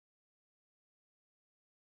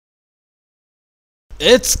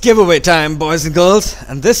It's giveaway time, boys and girls,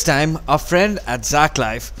 and this time our friend at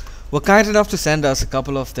ZachLife were kind enough to send us a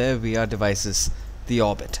couple of their VR devices, the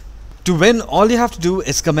Orbit. To win, all you have to do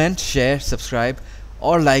is comment, share, subscribe,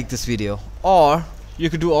 or like this video, or you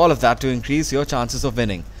could do all of that to increase your chances of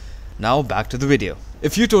winning. Now back to the video.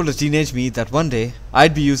 If you told a teenage me that one day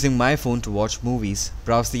I'd be using my phone to watch movies,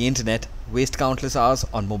 browse the internet, waste countless hours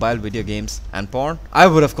on mobile video games and porn, I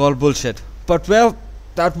would have called bullshit. But well,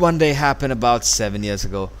 that one day happened about 7 years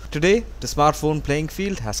ago. Today, the smartphone playing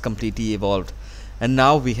field has completely evolved, and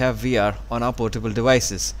now we have VR on our portable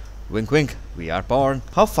devices. Wink wink, VR porn.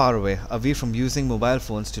 How far away are we from using mobile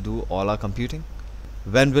phones to do all our computing?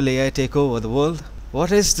 When will AI take over the world?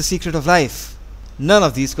 What is the secret of life? None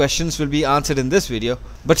of these questions will be answered in this video,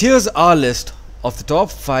 but here's our list of the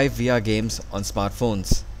top 5 VR games on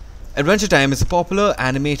smartphones. Adventure Time is a popular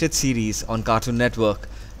animated series on Cartoon Network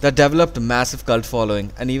that developed a massive cult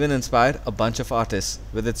following and even inspired a bunch of artists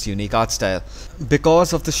with its unique art style.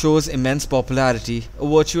 Because of the show's immense popularity, a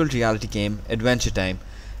virtual reality game, Adventure Time,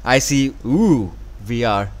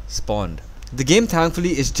 VR spawned. The game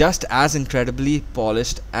thankfully is just as incredibly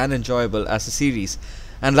polished and enjoyable as the series,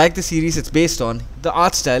 and like the series it's based on, the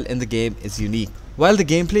art style in the game is unique. While the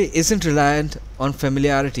gameplay isn't reliant on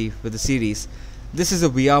familiarity with the series, this is a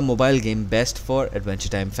VR mobile game best for Adventure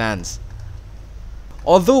Time fans.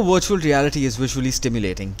 Although virtual reality is visually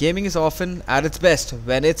stimulating, gaming is often at its best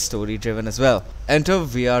when it's story driven as well. Enter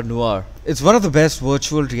VR Noir. It's one of the best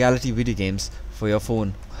virtual reality video games for your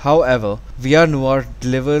phone. However, VR Noir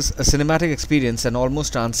delivers a cinematic experience and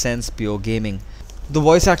almost transcends pure gaming. The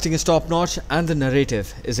voice acting is top notch and the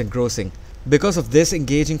narrative is engrossing. Because of this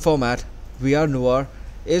engaging format, VR Noir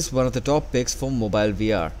is one of the top picks for mobile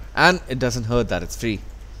VR, and it doesn't hurt that it's free.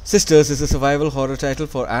 Sisters is a survival horror title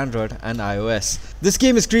for Android and iOS. This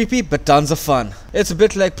game is creepy but tons of fun. It's a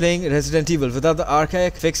bit like playing Resident Evil without the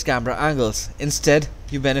archaic fixed camera angles. Instead,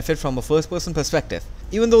 you benefit from a first-person perspective.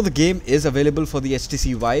 Even though the game is available for the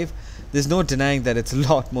HTC Vive, there's no denying that it's a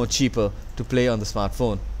lot more cheaper to play on the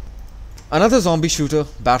smartphone. Another zombie shooter,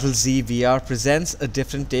 BattleZ VR, presents a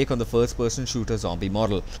different take on the first-person shooter zombie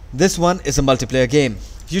model. This one is a multiplayer game.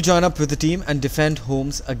 You join up with a team and defend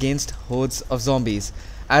homes against hordes of zombies.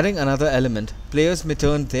 Adding another element, players may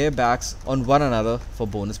turn their backs on one another for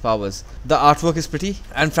bonus powers. The artwork is pretty,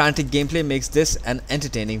 and frantic gameplay makes this an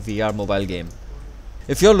entertaining VR mobile game.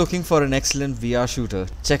 If you're looking for an excellent VR shooter,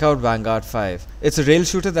 check out Vanguard 5. It's a rail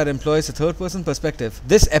shooter that employs a third-person perspective.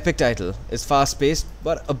 This epic title is fast-paced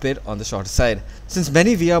but a bit on the shorter side. Since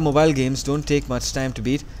many VR mobile games don't take much time to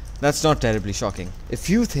beat, that's not terribly shocking. If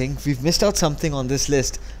you think we've missed out something on this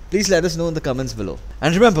list, please let us know in the comments below.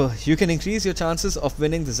 And remember, you can increase your chances of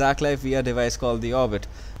winning the ZachLife VR device called the Orbit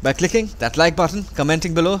by clicking that like button,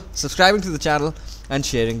 commenting below, subscribing to the channel, and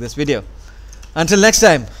sharing this video. Until next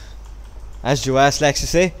time, as Joas likes to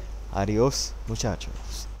say, adios muchachos.